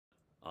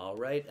All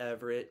right,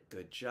 Everett,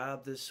 good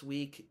job this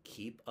week.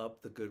 Keep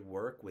up the good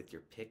work with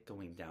your pick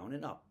going down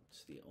and up.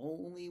 It's the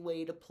only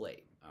way to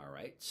play. All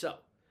right, so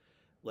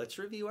let's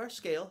review our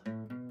scale.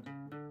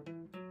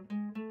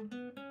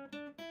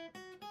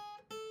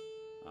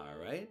 All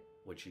right,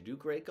 which you do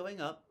great going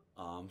up.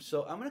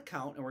 So I'm going to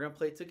count and we're going to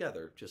play it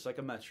together, just like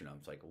a metronome.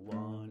 It's like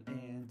 1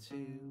 and 2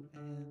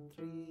 and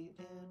 3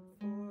 and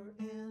 4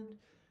 and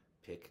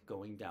pick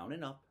going down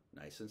and up,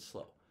 nice and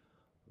slow.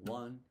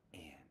 1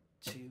 and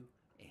 2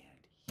 and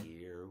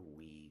here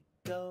we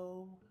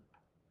go.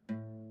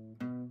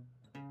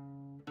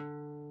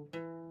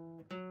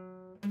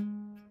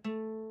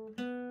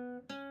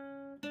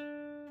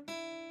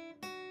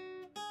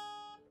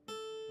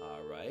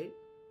 All right.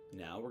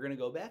 Now we're going to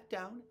go back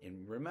down,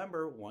 and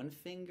remember, one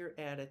finger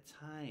at a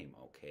time,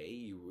 okay?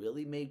 You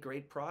really made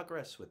great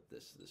progress with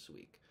this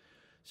week.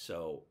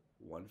 So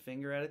one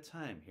finger at a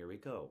time. Here we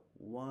go.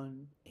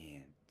 1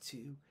 and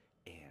 2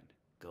 and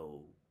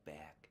go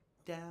back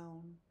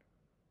down.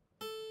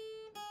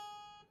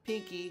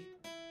 Pinky,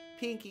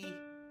 pinky.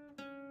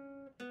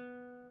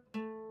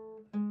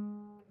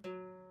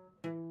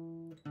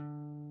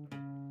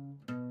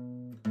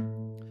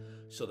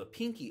 So the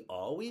pinky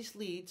always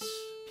leads,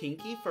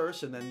 pinky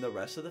first, and then the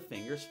rest of the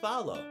fingers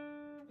follow.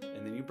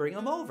 And then you bring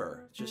them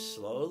over. Just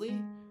slowly,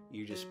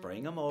 you just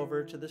bring them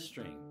over to the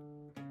string.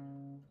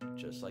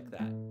 Just like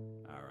that.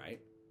 All right.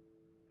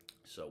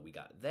 So we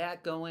got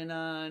that going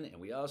on, and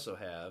we also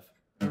have,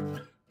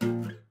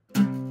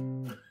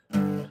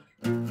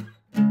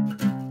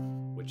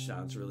 which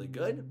sounds really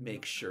good.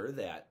 Make sure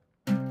that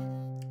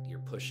you're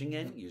pushing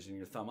in, using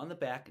your thumb on the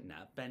back,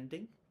 not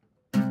bending.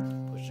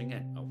 Pushing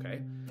in,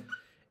 okay?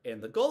 And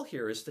the goal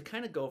here is to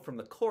kind of go from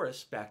the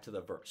chorus back to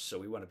the verse. So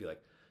we want to be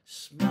like,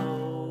 smoke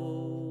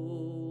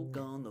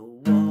on the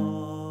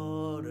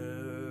water.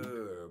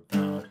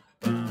 Bum,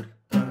 bum,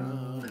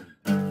 bum.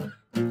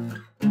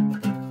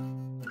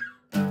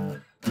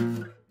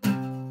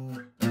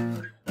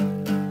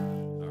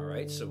 All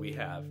right, so we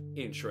have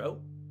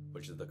intro,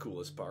 which is the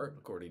coolest part,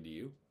 according to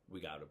you. We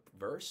got a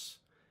verse,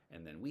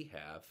 and then we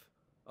have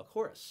a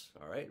chorus.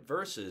 All right,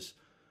 verses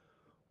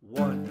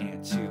 1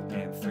 and 2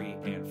 and 3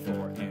 and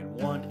 4 and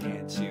 1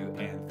 and 2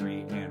 and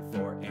 3 and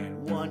 4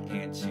 and 1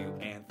 and 2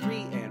 and 3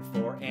 and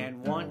 4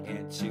 and 1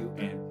 and 2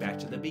 and back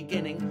to the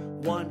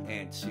beginning. 1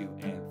 and 2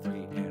 and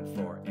 3 and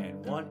 4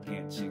 and 1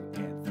 and 2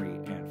 and 3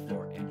 and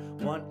 4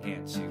 and 1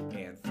 and 2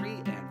 and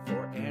 3 and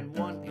 4 and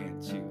 1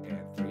 and 2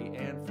 and 3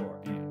 and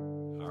 4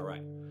 and. All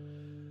right.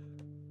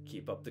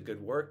 Keep up the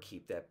good work.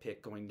 Keep that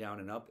pick going down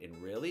and up, and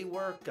really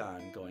work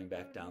on going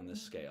back down the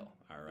scale.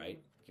 All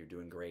right. You're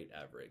doing great,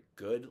 Everett.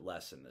 Good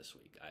lesson this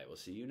week. I will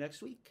see you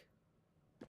next week.